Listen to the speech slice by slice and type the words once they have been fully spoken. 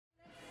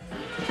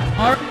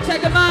All right,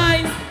 Checkered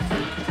minds.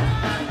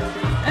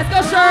 Let's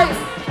go, shirts.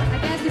 I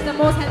guess he's the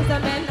most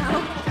handsome man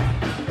now.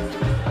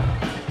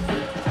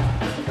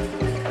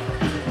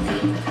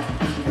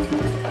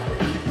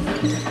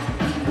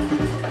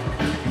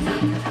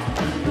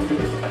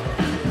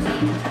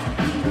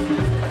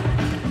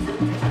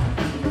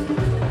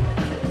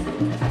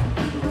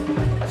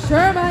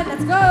 Sherman,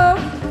 let's go.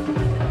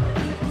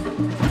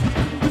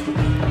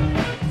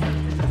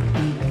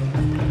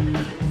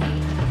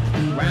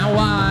 Round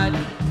one.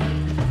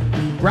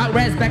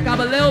 Rugratz back up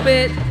a little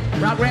bit.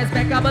 Rugratz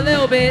back up a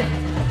little bit.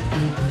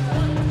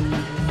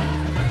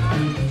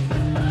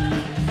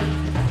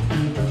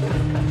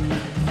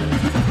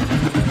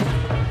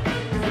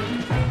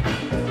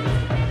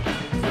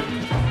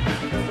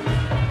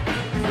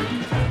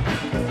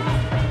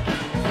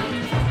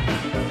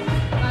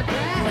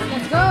 Rugratz,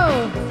 let's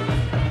go.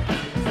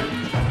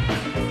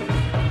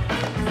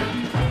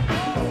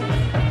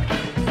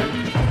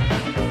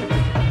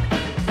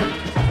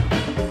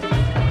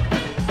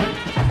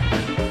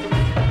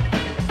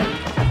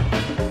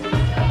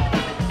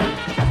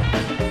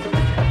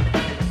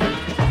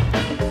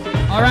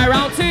 All right,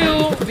 round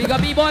two. We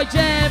got B-Boy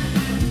Jam.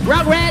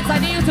 Rugratz, I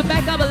need you to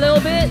back up a little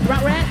bit.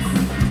 Rugratz,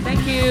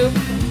 thank you.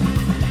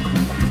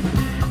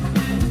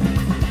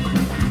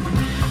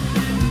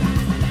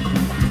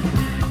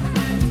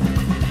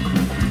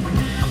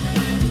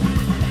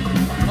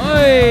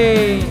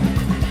 Oi.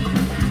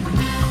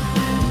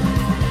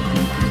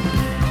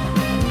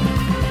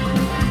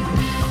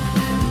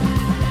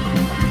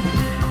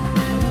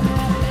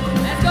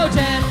 Let's go,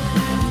 Jam.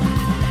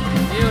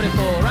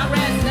 Beautiful.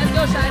 Rugratz, let's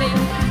go, Shiny.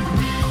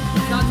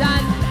 It's not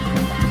done.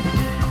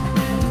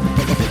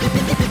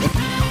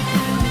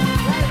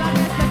 Right,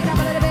 Rugratz, back it up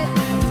a little bit.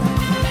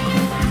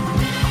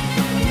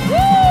 Woo!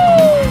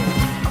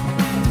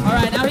 All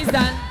right, now he's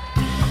done.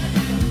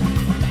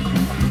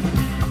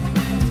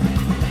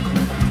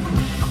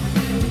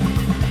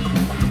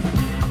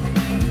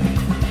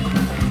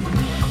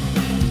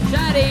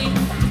 Shiny.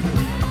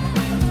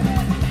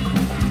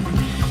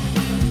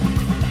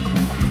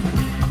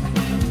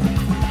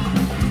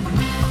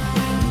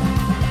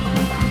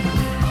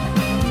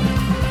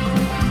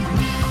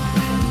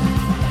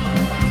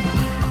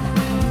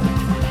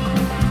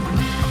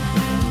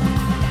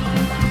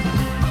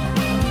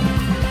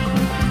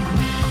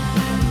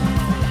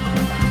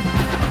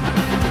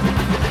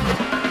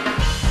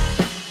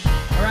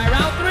 All right,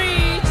 round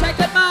three,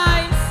 Checkered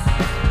minds.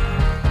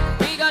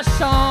 We got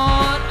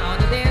Sean on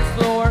the dance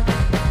floor.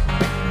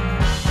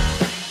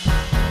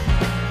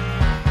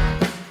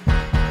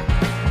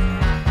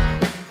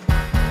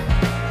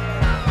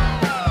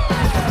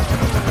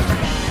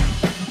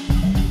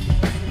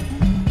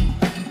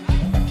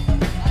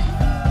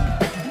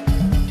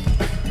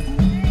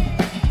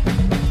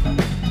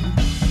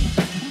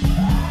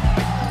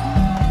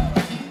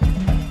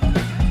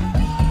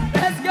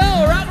 Let's go,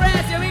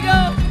 Rugratz, here we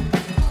go.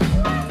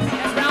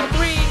 That's round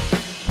three.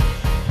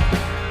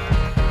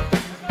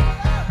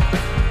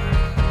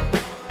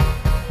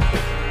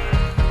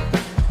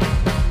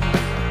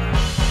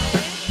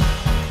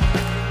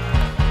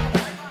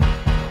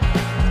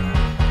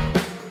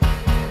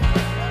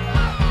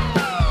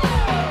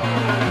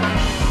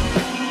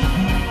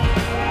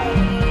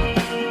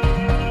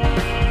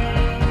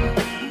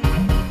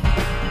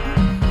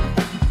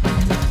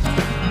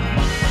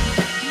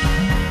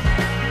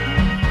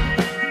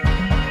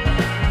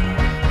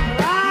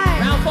 Right.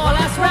 Round four,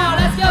 last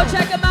round. Let's go,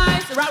 Checkered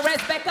minds.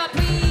 Rugratz, back up,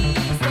 please.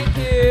 Thank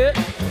you.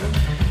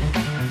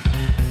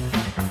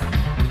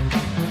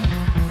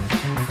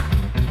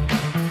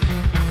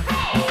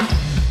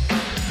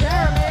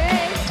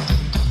 Jeremy.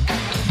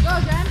 Go,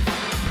 Jen.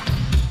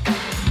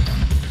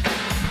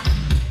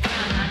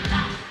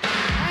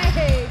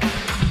 Hey.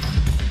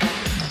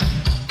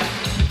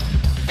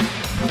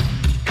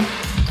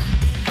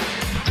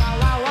 Wow,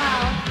 wow,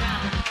 wow.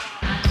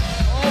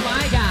 Oh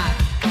my God.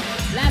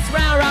 Last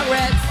round,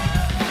 Rugratz.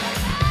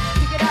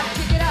 Kick it up,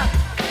 kick it up.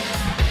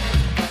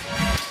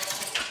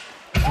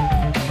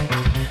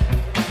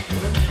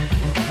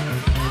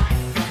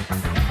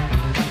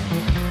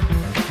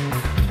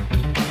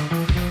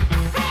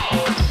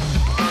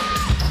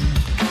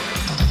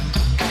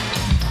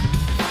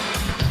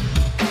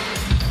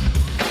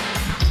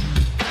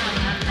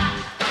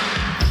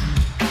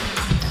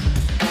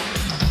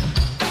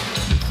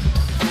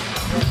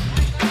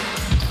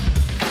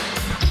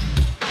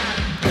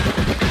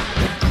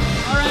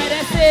 All right,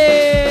 that's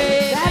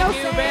it. That'll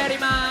Thank you say. very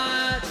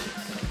much.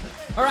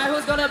 All right,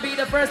 who's gonna be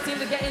the first team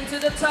to get into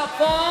the top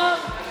four?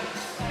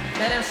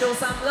 Let them show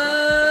some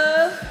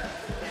love.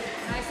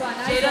 Nice one,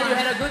 nice Jaden, one. you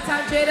had a good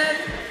time, Jaden?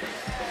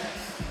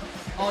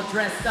 All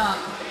dressed up.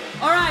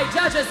 All right,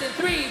 judges in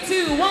 3,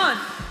 2, 1.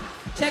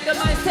 Checkered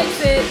minds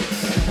takes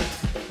it.